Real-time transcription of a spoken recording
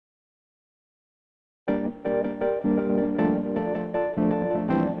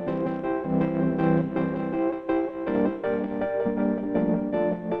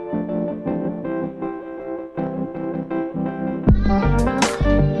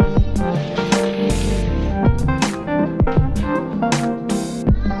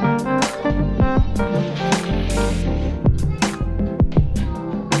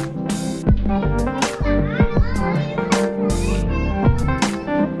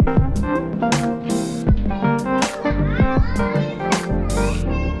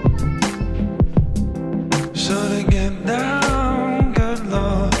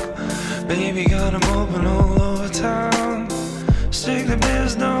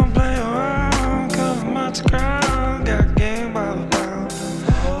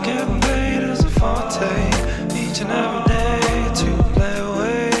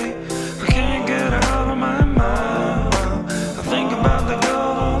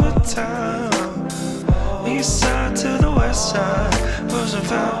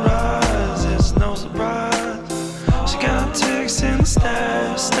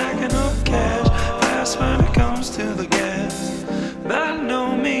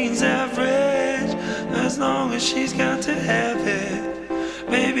long as she's got to have it.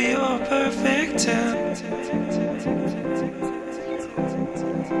 Baby, you're a perfect 10.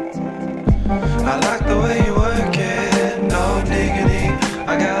 I like the way you work it, no diggity,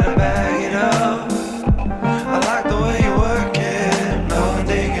 I gotta bag it up. I like the way you work it, no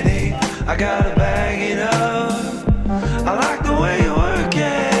diggity, I gotta bag it up. I like the way you work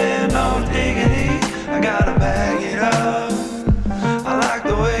it, no diggity, I gotta bag it up. I like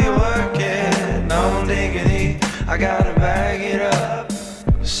the way you work it, no diggity, I gotta bag it up.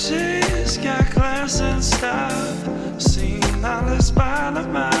 She's got class and style, seen knowledge by the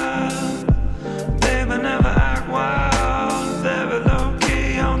mile. Baby, never act wild, very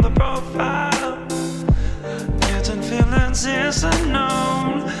low-key on the profile. Getting feelings is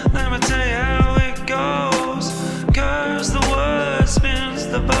unknown, let me tell you how it goes. Curves the word, spins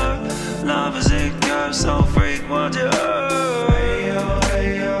the verb, love is it curves, so freak what you heard. Hey yo,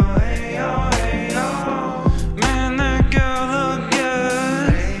 hey yo, hey yo, hey yo. Man, that girl look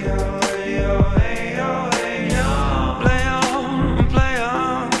good. Hey yo, hey yo, hey yo, hey yo. Play on, play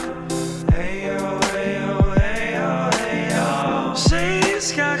on. Hey yo, hey yo, hey yo, hey yo.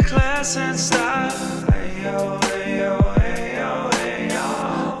 She's got class and style. Hey yo, hey yo, hey yo, hey yo.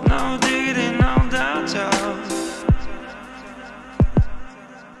 No diggity, no doubt, y'all.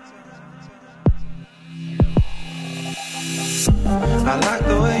 I like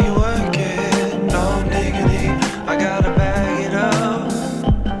the way you work it, no diggity, I gotta bag it up.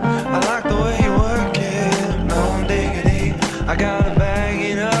 I like the way you work it, no diggity, I gotta bag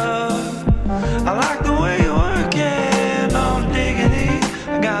it up. I like the way you work it, no diggity,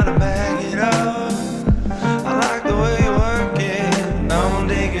 I gotta bag it up. I like the way you work it, no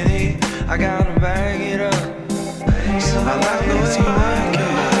diggity, I gotta bag it up. I like the way you work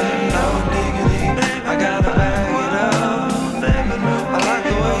it, no diggity, I gotta bag it up. I like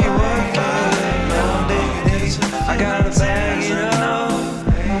the way you work it, no diggity, I gotta bag it up.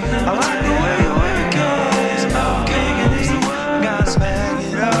 I like the way you work it, no diggity, gotta bag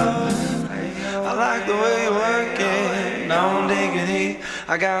it up. I like the way you work it, no diggity,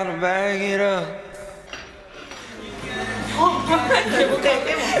 I gotta bag it up.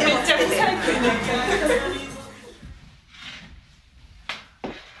 진짜 무서울 거야.